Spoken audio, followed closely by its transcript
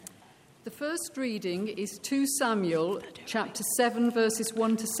The first reading is 2 Samuel chapter 7 verses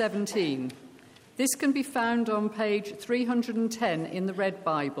 1 to 17. This can be found on page 310 in the Red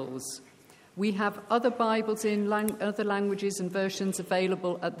Bibles. We have other Bibles in other languages and versions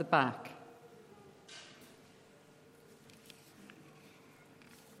available at the back.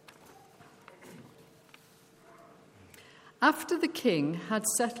 After the king had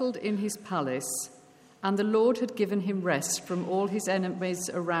settled in his palace, and the Lord had given him rest from all his enemies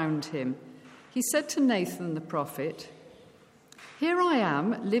around him, he said to Nathan the prophet, "Here I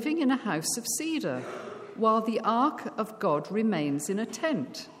am living in a house of cedar, while the ark of God remains in a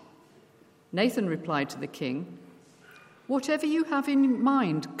tent." Nathan replied to the king, "Whatever you have in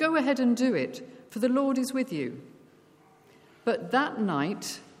mind, go ahead and do it, for the Lord is with you." But that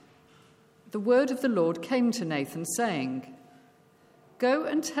night, the word of the Lord came to Nathan, saying, "Go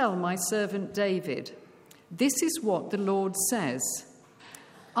and tell my servant David, this is what the Lord says.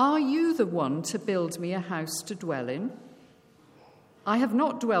 Are you the one to build me a house to dwell in? I have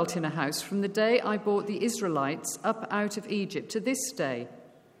not dwelt in a house from the day I brought the Israelites up out of Egypt to this day.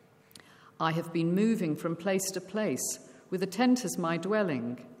 I have been moving from place to place with a tent as my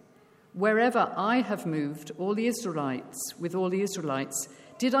dwelling. Wherever I have moved all the Israelites,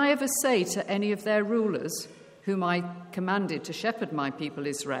 did I ever say to any of their rulers, whom I commanded to shepherd my people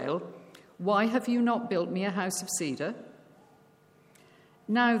Israel, 'Why have you not built me a house of cedar?'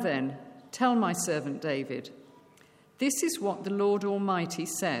 Now then, tell my servant David, this is what the Lord Almighty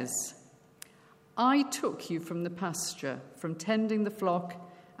says. I took you from the pasture, from tending the flock,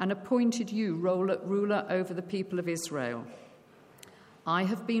 and appointed you ruler over the people of Israel. I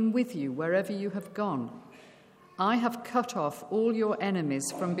have been with you wherever you have gone. I have cut off all your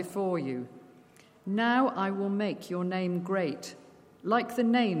enemies from before you. Now I will make your name great, like the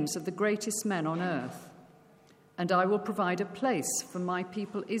names of the greatest men on earth. And I will provide a place for my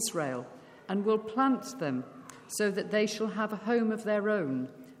people Israel, and will plant them so that they shall have a home of their own,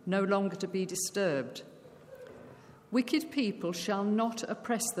 no longer to be disturbed. Wicked people shall not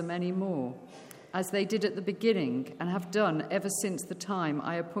oppress them any more, as they did at the beginning and have done ever since the time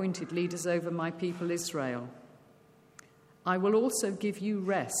I appointed leaders over my people Israel. I will also give you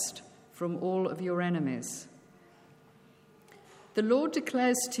rest from all of your enemies. The Lord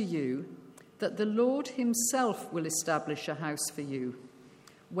declares to you that the Lord himself will establish a house for you.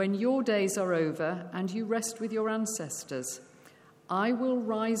 When your days are over and you rest with your ancestors, I will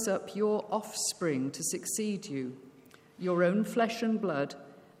rise up your offspring to succeed you, your own flesh and blood,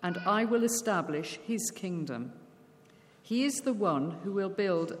 and I will establish his kingdom. He is the one who will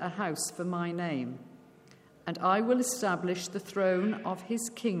build a house for my name, and I will establish the throne of his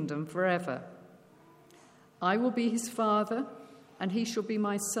kingdom forever. I will be his father, and he shall be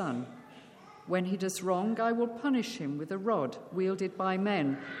my son. When he does wrong, I will punish him with a rod wielded by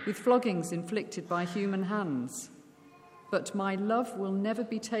men, with floggings inflicted by human hands. But my love will never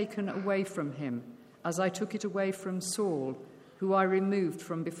be taken away from him, as I took it away from Saul, who I removed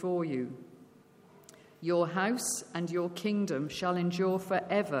from before you. Your house and your kingdom shall endure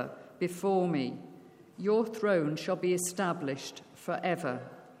forever before me. Your throne shall be established forever."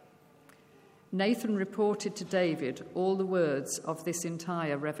 Nathan reported to David all the words of this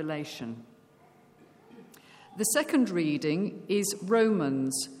entire revelation. The second reading is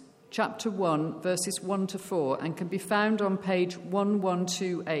Romans chapter 1, verses 1 to 4, and can be found on page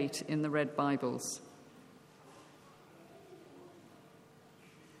 1128 in the Red Bibles.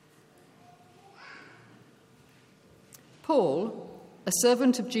 Paul, a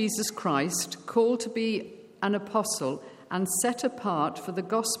servant of Jesus Christ, called to be an apostle and set apart for the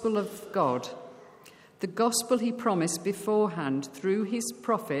gospel of God, the gospel he promised beforehand through his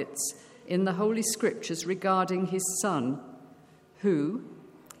prophets in the Holy Scriptures regarding his Son, who,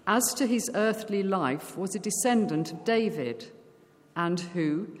 as to his earthly life, was a descendant of David, and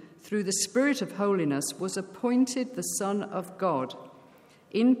who, through the Spirit of holiness, was appointed the Son of God,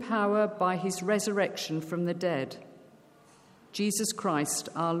 in power by his resurrection from the dead, Jesus Christ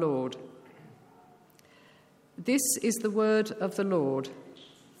our Lord. This is the word of the Lord.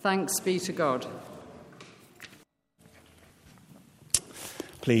 Thanks be to God.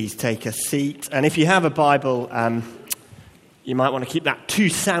 Please take a seat. And if you have a Bible, you might want to keep that 2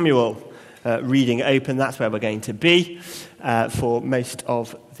 Samuel reading open. That's where we're going to be for most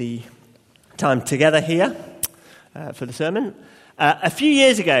of the time together here for the sermon. A few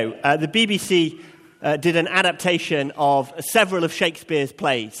years ago, the BBC did an adaptation of several of Shakespeare's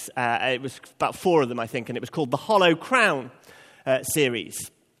plays. It was about 4 of them, I think, and it was called the Hollow Crown series.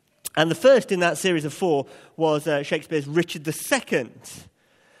 And the first in that series of 4 was Shakespeare's Richard II.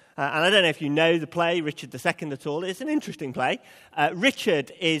 And I don't know if you know the play, Richard II at all. It's an interesting play.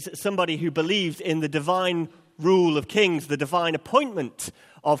 Richard is somebody who believes in the divine rule of kings, the divine appointment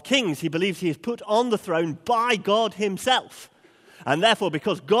of kings. He believes he is put on the throne by God himself. And therefore,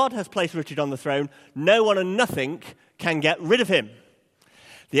 because God has placed Richard on the throne, no one and nothing can get rid of him.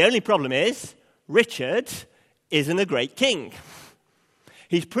 The only problem is, Richard isn't a great king.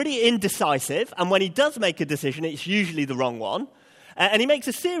 He's pretty indecisive, and when he does make a decision, it's usually the wrong one. And he makes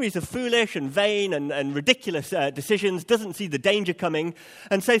a series of foolish and vain and ridiculous decisions, doesn't see the danger coming.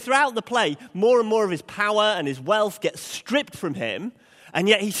 And so throughout the play, more and more of his power and his wealth gets stripped from him, and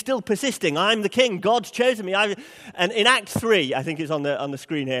yet he's still persisting. I'm the king. God's chosen me. And in Act 3, I think it's on the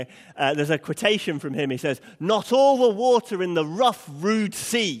screen here, there's a quotation from him. He says, "Not all the water in the rough, rude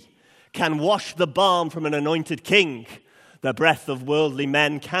sea can wash the balm from an anointed king. The breath of worldly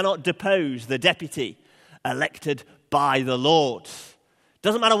men cannot depose the deputy elected by the Lord."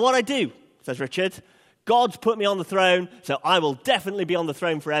 Doesn't matter what I do, says Richard. God's put me on the throne, so I will definitely be on the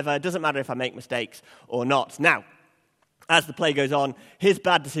throne forever. It doesn't matter if I make mistakes or not. Now, as the play goes on, his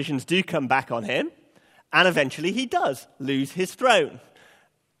bad decisions do come back on him, and eventually he does lose his throne,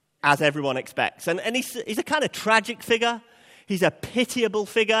 as everyone expects. And he's a kind of tragic figure. He's a pitiable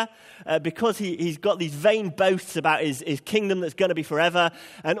figure because he's got these vain boasts about his kingdom that's going to be forever,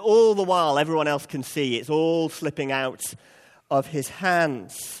 and all the while everyone else can see it's all slipping out of his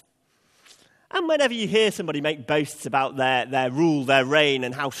hands. And whenever you hear somebody make boasts about their rule, their reign,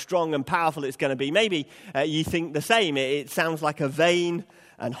 and how strong and powerful it's going to be, maybe you think the same. It sounds like a vain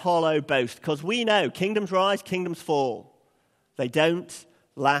and hollow boast, because we know kingdoms rise, kingdoms fall. They don't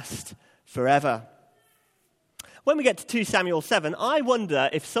last forever. When we get to 2 Samuel 7, I wonder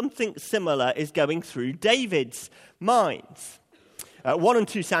if something similar is going through David's mind. 1 and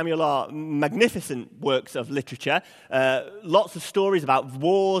 2 Samuel are magnificent works of literature. Lots of stories about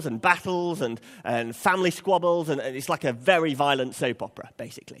wars and battles and family squabbles, and it's like a very violent soap opera,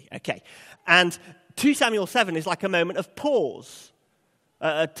 basically. Okay. And 2 Samuel 7 is like a moment of pause,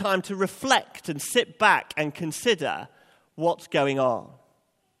 a time to reflect and sit back and consider what's going on.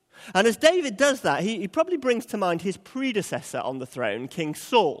 And as David does that, he probably brings to mind his predecessor on the throne, King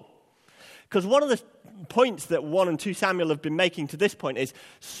Saul. Because one of the points that 1 and 2 Samuel have been making to this point is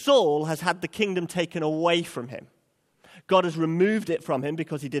Saul has had the kingdom taken away from him. God has removed it from him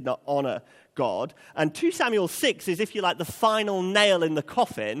because he did not honor God. And 2 Samuel 6 is, if you like, the final nail in the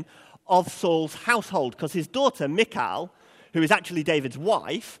coffin of Saul's household, because his daughter, Michal, who is actually David's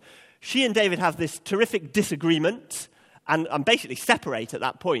wife, she and David have this terrific disagreement and basically separate at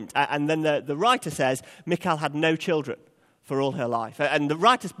that point. And then the writer says Michal had no children for all her life. And the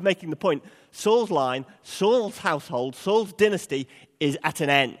writer's making the point, Saul's line, Saul's household, Saul's dynasty is at an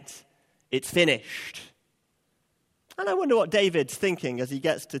end. It's finished. And I wonder what David's thinking as he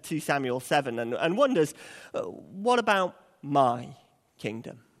gets to 2 Samuel 7 and wonders, what about my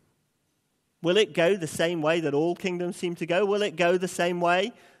kingdom? Will it go the same way that all kingdoms seem to go? Will it go the same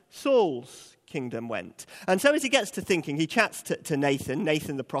way Saul's kingdom went? And so as he gets to thinking, he chats to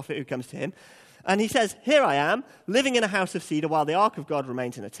Nathan the prophet who comes to him, and he says, "Here I am, living in a house of cedar while the ark of God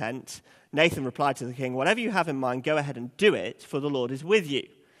remains in a tent." Nathan replied to the king, "Whatever you have in mind, go ahead and do it, for the Lord is with you."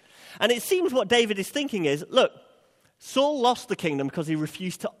 And it seems what David is thinking is, look, Saul lost the kingdom because he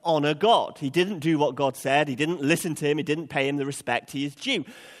refused to honor God. He didn't do what God said. He didn't listen to him. He didn't pay him the respect he is due.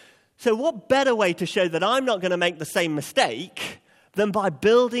 So what better way to show that I'm not going to make the same mistake than by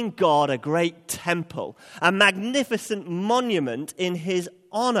building God a great temple, a magnificent monument in his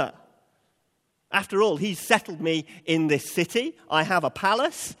honor? After all, he's settled me in this city. I have a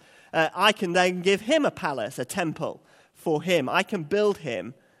palace. I can then give him a palace, a temple for him. I can build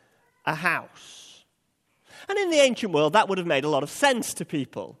him a house. And in the ancient world, that would have made a lot of sense to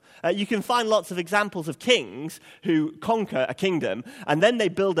people. You can find lots of examples of kings who conquer a kingdom, and then they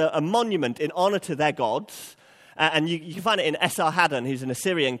build a monument in honor to their gods. And you can find it in Esarhaddon, who's an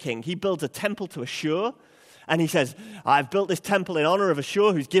Assyrian king. He builds a temple to Ashur. And he says, I've built this temple in honor of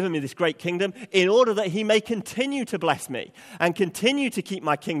Ashur, who's given me this great kingdom, in order that he may continue to bless me and continue to keep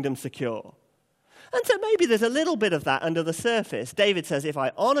my kingdom secure. And so maybe there's a little bit of that under the surface. David says, if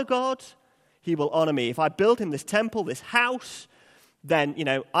I honor God, he will honor me. If I build him this temple, this house, then,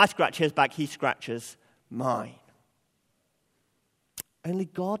 I scratch his back, he scratches mine. Only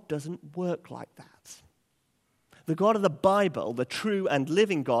God doesn't work like that. The God of the Bible, the true and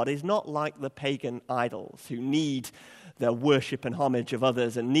living God, is not like the pagan idols who need the worship and homage of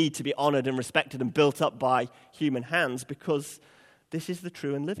others and need to be honored and respected and built up by human hands, because this is the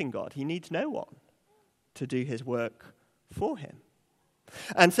true and living God. He needs no one to do his work for him.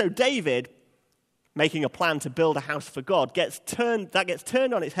 And so David making a plan to build a house for God, gets turned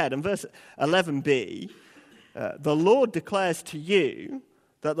on its head. And verse 11b, the Lord declares to you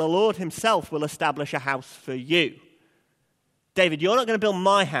that the Lord himself will establish a house for you. David, you're not going to build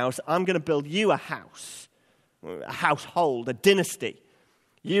my house. I'm going to build you a house, a household, a dynasty.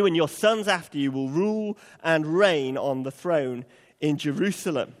 You and your sons after you will rule and reign on the throne in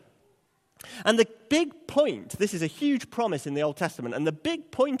Jerusalem. And the big point, this is a huge promise in the Old Testament, and the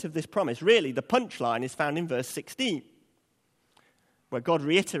big point of this promise, really, the punchline, is found in verse 16, where God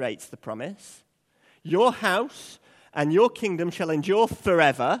reiterates the promise. Your house and your kingdom shall endure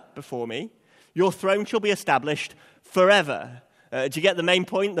forever before me. Your throne shall be established forever. Do you get the main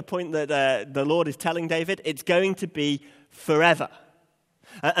point, the point that the Lord is telling David? It's going to be forever.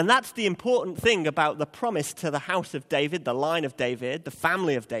 And that's the important thing about the promise to the house of David, the line of David, the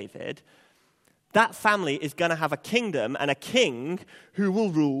family of David. That family is going to have a kingdom and a king who will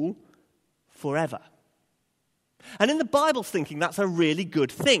rule forever. And in the Bible's thinking, that's a really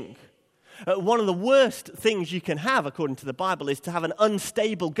good thing. One of the worst things you can have, according to the Bible, is to have an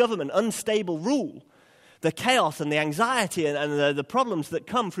unstable government, unstable rule. The chaos and the anxiety and the problems that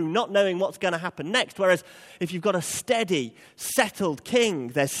come through not knowing what's going to happen next. Whereas if you've got a steady, settled king,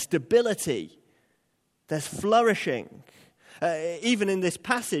 there's stability, there's flourishing. Even in this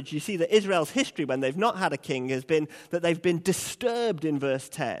passage, you see that Israel's history when they've not had a king has been that they've been disturbed in verse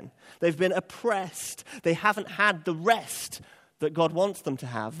 10. They've been oppressed. They haven't had the rest that God wants them to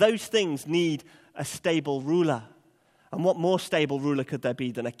have. Those things need a stable ruler. And what more stable ruler could there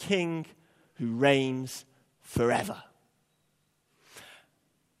be than a king who reigns forever?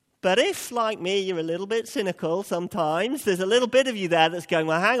 But if, like me, you're a little bit cynical sometimes, there's a little bit of you there that's going,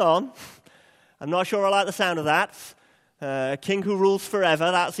 well, hang on, I'm not sure I like the sound of that. A king who rules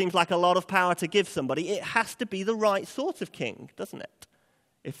forever, that seems like a lot of power to give somebody. It has to be the right sort of king, doesn't it,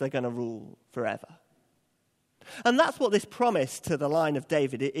 if they're going to rule forever? And that's what this promise to the line of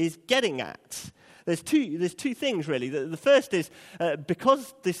David is getting at. There's two things, really. The first is,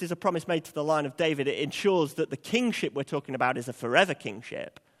 because this is a promise made to the line of David, it ensures that the kingship we're talking about is a forever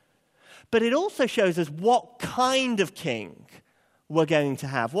kingship. But it also shows us what kind of king we're going to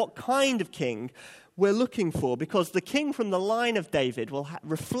have, what kind of king we're looking for, because the king from the line of David will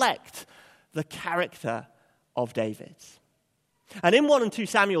reflect the character of David. And in 1 and 2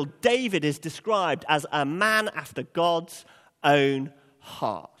 Samuel, David is described as a man after God's own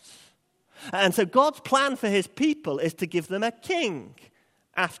heart. And so God's plan for his people is to give them a king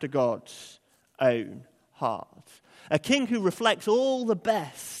after God's own heart. A king who reflects all the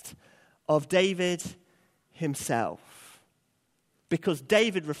best of David himself. Because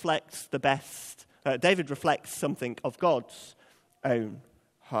David reflects the best. David reflects something of God's own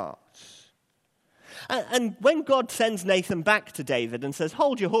heart. And when God sends Nathan back to David and says,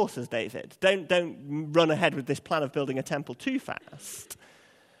 hold your horses, David, don't run ahead with this plan of building a temple too fast,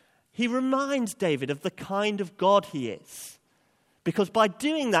 he reminds David of the kind of God he is. Because by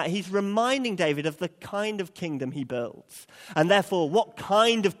doing that, he's reminding David of the kind of kingdom he builds. And therefore, what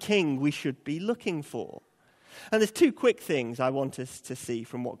kind of king we should be looking for. And there's two quick things I want us to see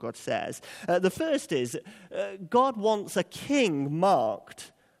from what God says. The first is, God wants a king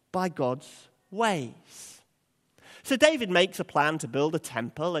marked by God's ways. So David makes a plan to build a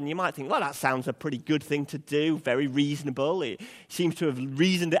temple, and you might think, well, that sounds a pretty good thing to do, very reasonable. He seems to have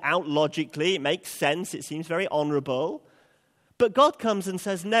reasoned it out logically. It makes sense. It seems very honorable. But God comes and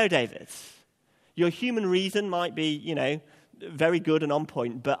says, no, David, your human reason might be, very good and on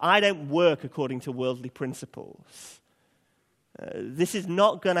point, but I don't work according to worldly principles. This is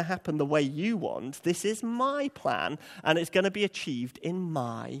not going to happen the way you want. This is my plan, and it's going to be achieved in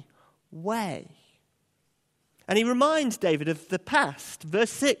my way. And he reminds David of the past. Verse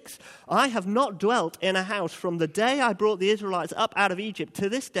 6, I have not dwelt in a house from the day I brought the Israelites up out of Egypt to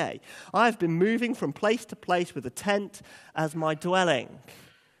this day. I have been moving from place to place with a tent as my dwelling.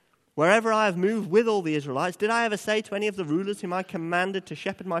 Wherever I have moved with all the Israelites, did I ever say to any of the rulers whom I commanded to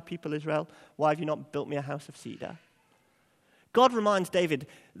shepherd my people Israel, why have you not built me a house of cedar? God reminds David,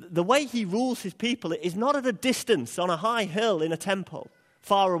 the way he rules his people is not at a distance on a high hill in a temple,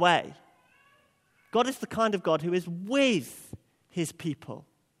 far away. God is the kind of God who is with his people.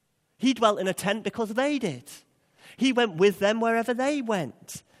 He dwelt in a tent because they did. He went with them wherever they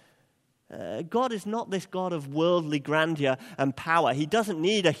went. God is not this God of worldly grandeur and power. He doesn't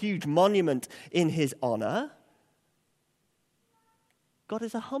need a huge monument in his honor. God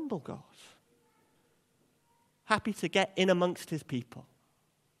is a humble God, happy to get in amongst his people,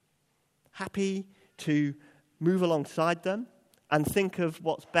 happy to move alongside them and think of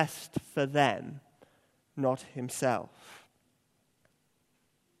what's best for them, not himself.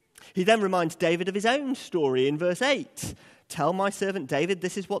 He then reminds David of his own story in verse 8. Tell my servant David,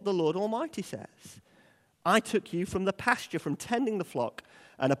 this is what the Lord Almighty says. I took you from the pasture, from tending the flock,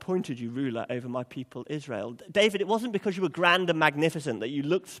 and appointed you ruler over my people Israel. David, it wasn't because you were grand and magnificent that you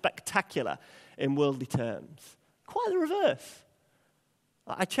looked spectacular in worldly terms. Quite the reverse.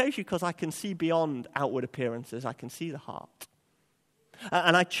 I chose you because I can see beyond outward appearances. I can see the heart.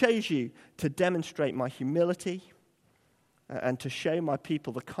 And I chose you to demonstrate my humility and to show my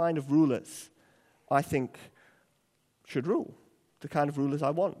people the kind of rulers I think should rule, the kind of rulers I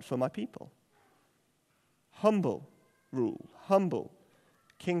want for my people. Humble rule, humble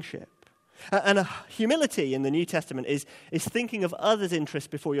kingship. And humility in the New Testament is thinking of others' interests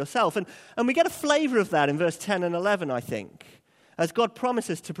before yourself. And we get a flavor of that in verse 10 and 11, I think, as God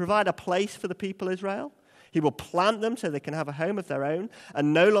promises to provide a place for the people Israel. He will plant them so they can have a home of their own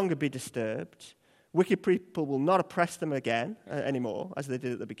and no longer be disturbed. Wicked people will not oppress them again anymore, as they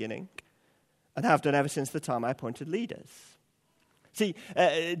did at the beginning, and have done ever since the time I appointed leaders. See,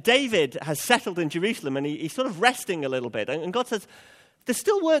 David has settled in Jerusalem, and he's sort of resting a little bit. And God says, there's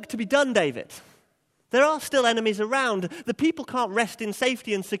still work to be done, David. There are still enemies around. The people can't rest in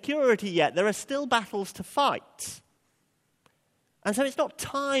safety and security yet. There are still battles to fight. And so it's not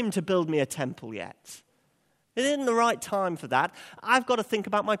time to build me a temple yet. It isn't the right time for that. I've got to think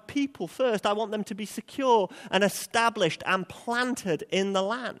about my people first. I want them to be secure and established and planted in the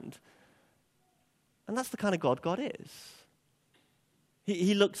land. And that's the kind of God God is.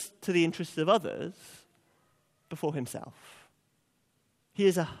 He looks to the interests of others before himself. He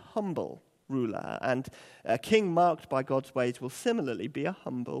is a humble ruler, and a king marked by God's ways will similarly be a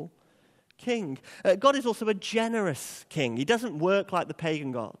humble king. God is also a generous king. He doesn't work like the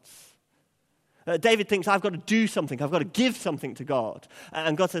pagan gods. David thinks, I've got to do something. I've got to give something to God.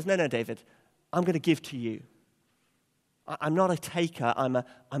 And God says, no, David, I'm going to give to you. I'm not a taker, I'm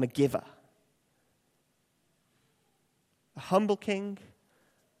a giver. A humble king,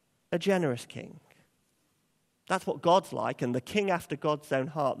 a generous king. That's what God's like, and the king after God's own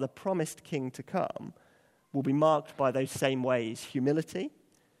heart, the promised king to come, will be marked by those same ways, humility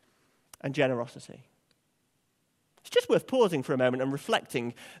and generosity. It's just worth pausing for a moment and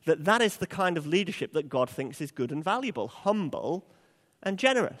reflecting that that is the kind of leadership that God thinks is good and valuable, humble and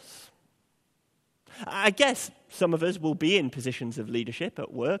generous. I guess some of us will be in positions of leadership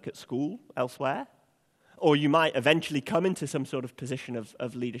at work, at school, elsewhere. Or you might eventually come into some sort of position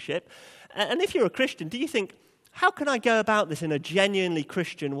of leadership. And if you're a Christian, do you think, how can I go about this in a genuinely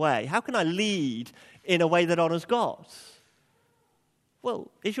Christian way? How can I lead in a way that honors God?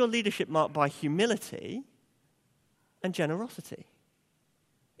 Well, is your leadership marked by humility and generosity?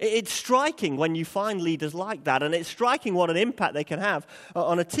 It's striking when you find leaders like that, and it's striking what an impact they can have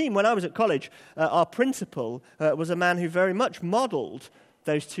on a team. When I was at college, our principal was a man who very much modeled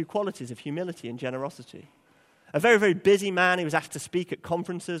those two qualities of humility and generosity. A very, very busy man. He was asked to speak at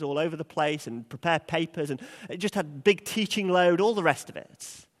conferences all over the place and prepare papers, and it just had a big teaching load, all the rest of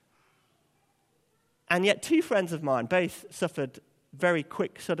it. And yet two friends of mine both suffered very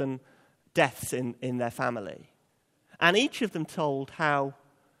quick, sudden deaths in their family. And each of them told how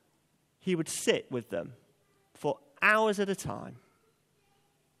he would sit with them for hours at a time,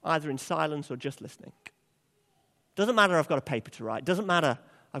 either in silence or just listening. Doesn't matter I've got a paper to write. Doesn't matter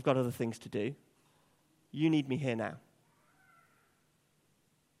I've got other things to do. You need me here now.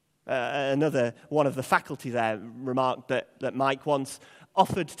 Another one of the faculty there remarked that Mike once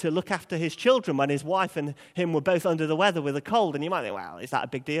offered to look after his children when his wife and him were both under the weather with a cold. And you might think, well, is that a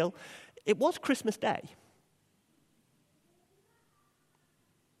big deal? It was Christmas Day.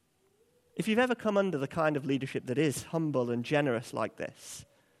 If you've ever come under the kind of leadership that is humble and generous like this,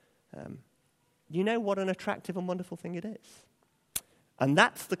 you know what an attractive and wonderful thing it is. And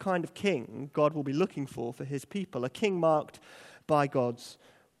that's the kind of king God will be looking for his people, a king marked by God's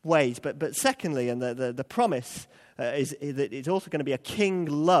ways. But secondly, and the promise is that it's also going to be a king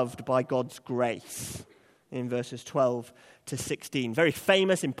loved by God's grace in verses 12 to 16. Very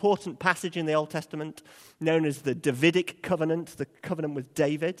famous, important passage in the Old Testament known as the Davidic covenant, the covenant with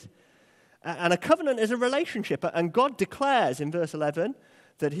David. And a covenant is a relationship, and God declares in verse 11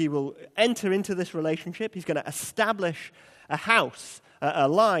 that he will enter into this relationship. He's going to establish a house, a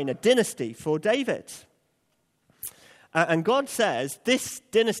line, a dynasty for David. And God says this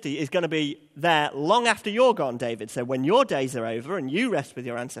dynasty is going to be there long after you're gone, David. So when your days are over and you rest with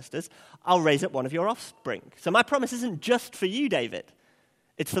your ancestors, I'll raise up one of your offspring. So my promise isn't just for you, David.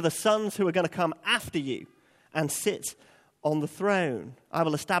 It's for the sons who are going to come after you and sit on the throne. I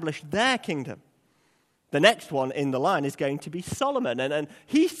will establish their kingdom. The next one in the line is going to be Solomon, and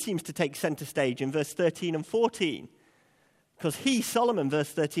he seems to take center stage in verse 13 and 14. Because he, Solomon, verse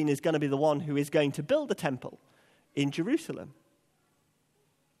 13, is going to be the one who is going to build the temple in Jerusalem.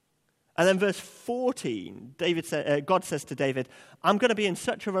 And then verse 14, God says to David, I'm going to be in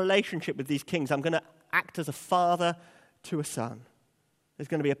such a relationship with these kings. I'm going to act as a father to a son. There's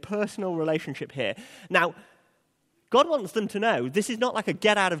going to be a personal relationship here. Now, God wants them to know this is not like a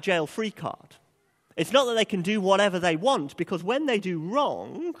get-out-of-jail-free card. It's not that they can do whatever they want, because when they do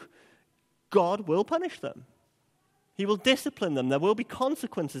wrong, God will punish them. He will discipline them. There will be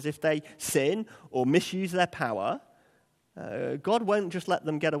consequences if they sin or misuse their power. God won't just let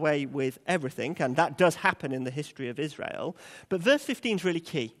them get away with everything, and that does happen in the history of Israel. But verse 15 is really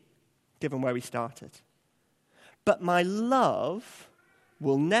key, given where we started. But my love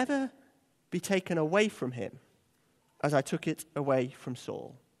will never be taken away from him, as I took it away from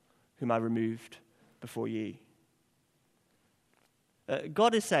Saul, whom I removed before you.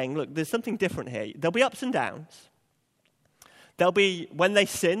 God is saying, look, there's something different here. There'll be ups and downs. When they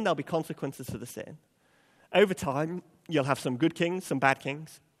sin, there'll be consequences for the sin. Over time, you'll have some good kings, some bad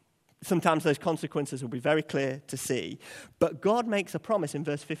kings. Sometimes those consequences will be very clear to see. But God makes a promise in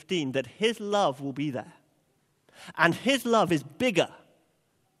verse 15 that his love will be there. And his love is bigger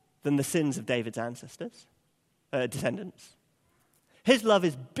than the sins of David's descendants. His love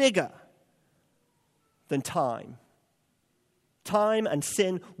is bigger than time. Time and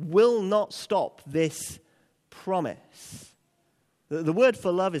sin will not stop this promise. The word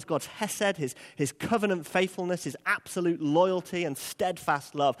for love is God's hesed, his covenant faithfulness, his absolute loyalty and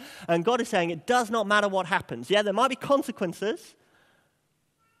steadfast love. And God is saying it does not matter what happens. Yeah, there might be consequences,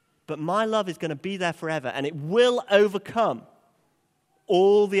 but my love is going to be there forever, and it will overcome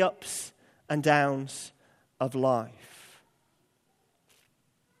all the ups and downs of life.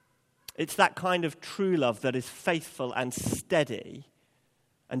 It's that kind of true love that is faithful and steady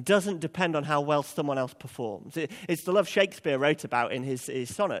and doesn't depend on how well someone else performs. It's the love Shakespeare wrote about in his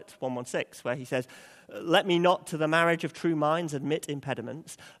sonnet, 116, where he says, let me not to the marriage of true minds admit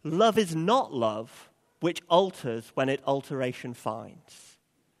impediments. Love is not love which alters when it alteration finds,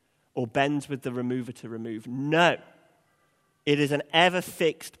 or bends with the remover to remove. No, it is an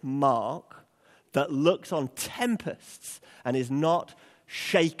ever-fixed mark that looks on tempests and is not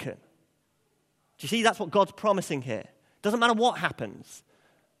shaken. Do you see? That's what God's promising here. Doesn't matter what happens.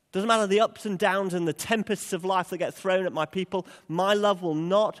 Doesn't matter the ups and downs and the tempests of life that get thrown at my people. My love will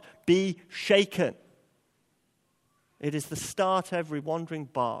not be shaken. It is the star to every wandering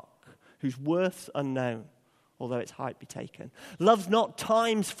bark, whose worth's unknown, although its height be taken. Love's not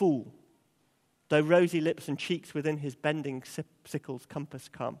time's fool, though rosy lips and cheeks within his bending sickle's compass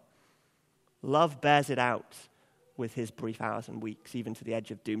come. Love bears it out with his brief hours and weeks, even to the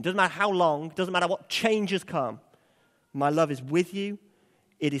edge of doom. Doesn't matter how long, doesn't matter what changes come. My love is with you.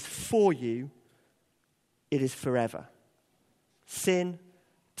 It is for you. It is forever. Sin,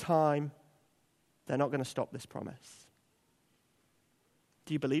 time, they're not going to stop this promise.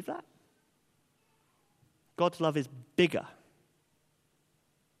 Do you believe that? God's love is bigger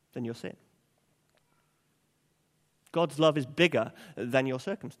than your sin. God's love is bigger than your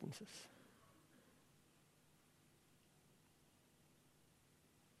circumstances.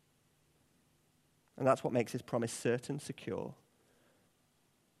 And that's what makes his promise certain, secure,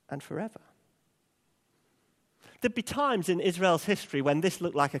 and forever. There'd be times in Israel's history when this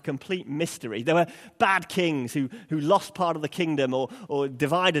looked like a complete mystery. There were bad kings who lost part of the kingdom or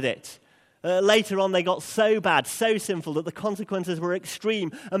divided it. Later on, they got so bad, so sinful that the consequences were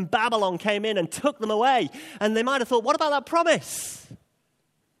extreme, and Babylon came in and took them away. And they might have thought, what about that promise?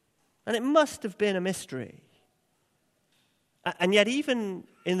 And it must have been a mystery. And yet, even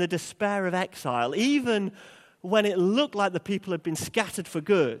in the despair of exile, even when it looked like the people had been scattered for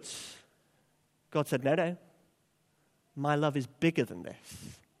good, God said, no, my love is bigger than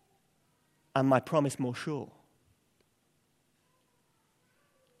this, and my promise more sure.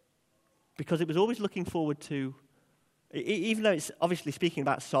 Because it was always looking forward to, even though it's obviously speaking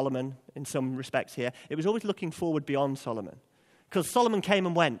about Solomon in some respects here, it was always looking forward beyond Solomon. Because Solomon came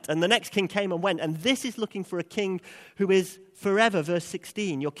and went, and the next king came and went, and this is looking for a king who is forever, verse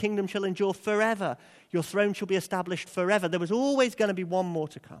 16. Your kingdom shall endure forever. Your throne shall be established forever. There was always going to be one more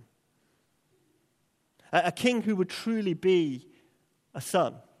to come. A king who would truly be a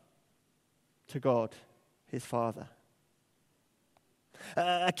son to God, his Father.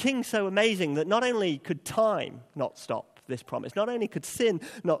 A king so amazing that not only could time not stop this promise, not only could sin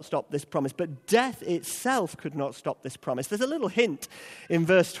not stop this promise, but death itself could not stop this promise. There's a little hint in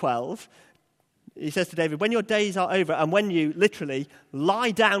verse 12. He says to David, when your days are over and when you literally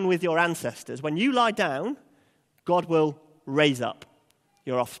lie down with your ancestors, when you lie down, God will raise up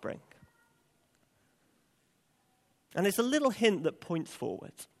your offspring. And it's a little hint that points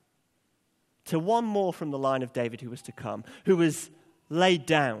forward to one more from the line of David who was to come, who was laid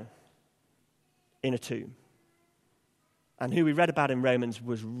down in a tomb, and who we read about in Romans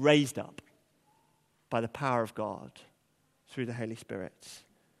was raised up by the power of God through the Holy Spirit.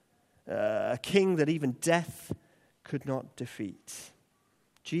 A king that even death could not defeat.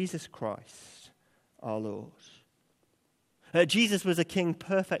 Jesus Christ, our Lord. Jesus was a king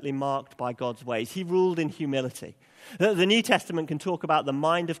perfectly marked by God's ways. He ruled in humility. The New Testament can talk about the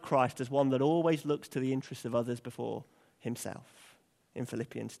mind of Christ as one that always looks to the interests of others before himself, in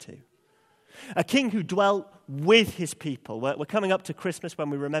Philippians 2. A king who dwelt with his people. We're coming up to Christmas when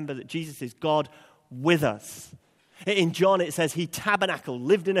we remember that Jesus is God with us. In John it says he tabernacled,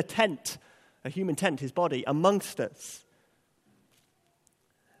 lived in a tent, a human tent, his body, amongst us.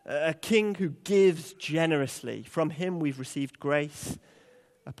 A king who gives generously. From him we've received grace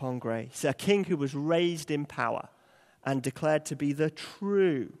upon grace. A king who was raised in power and declared to be the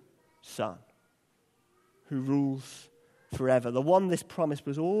true Son who rules forever. The one this promise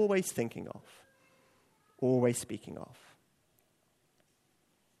was always thinking of, always speaking of.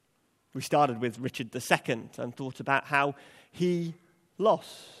 We started with Richard II and thought about how he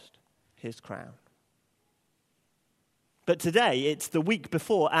lost his crown. But today, it's the week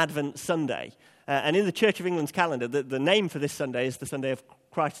before Advent Sunday. And in the Church of England's calendar, the name for this Sunday is the Sunday of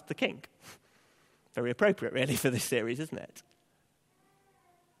Christ the King. Very appropriate, really, for this series, isn't it?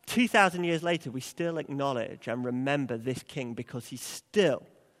 2,000 years later, we still acknowledge and remember this king because he still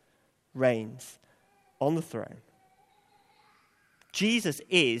reigns on the throne. Jesus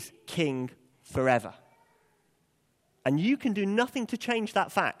is king forever. And you can do nothing to change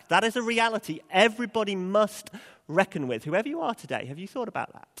that fact. That is a reality everybody must reckon with. Whoever you are today, have you thought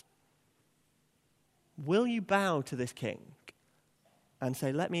about that? Will you bow to this king and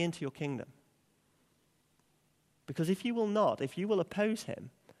say, let me into your kingdom? Because if you will not, if you will oppose him,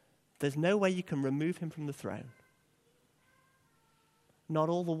 there's no way you can remove him from the throne. Not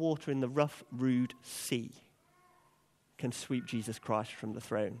all the water in the rough, rude sea can sweep Jesus Christ from the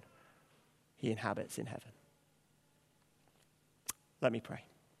throne he inhabits in heaven. Let me pray.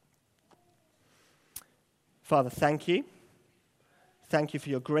 Father, thank you. Thank you for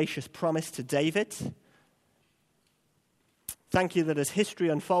your gracious promise to David. Thank you that as history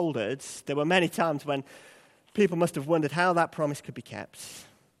unfolded, there were many times when people must have wondered how that promise could be kept.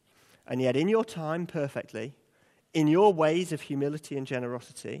 And yet in your time, perfectly, in your ways of humility and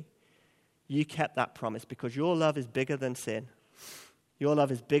generosity, you kept that promise because your love is bigger than sin. Your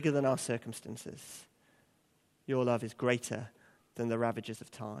love is bigger than our circumstances. Your love is greater than the ravages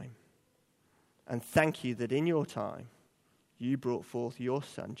of time. And thank you that in your time, you brought forth your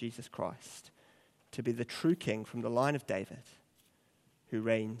Son, Jesus Christ, to be the true King from the line of David, who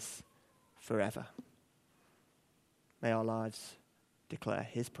reigns forever. May our lives declare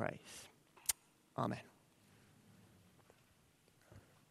his praise. Amen.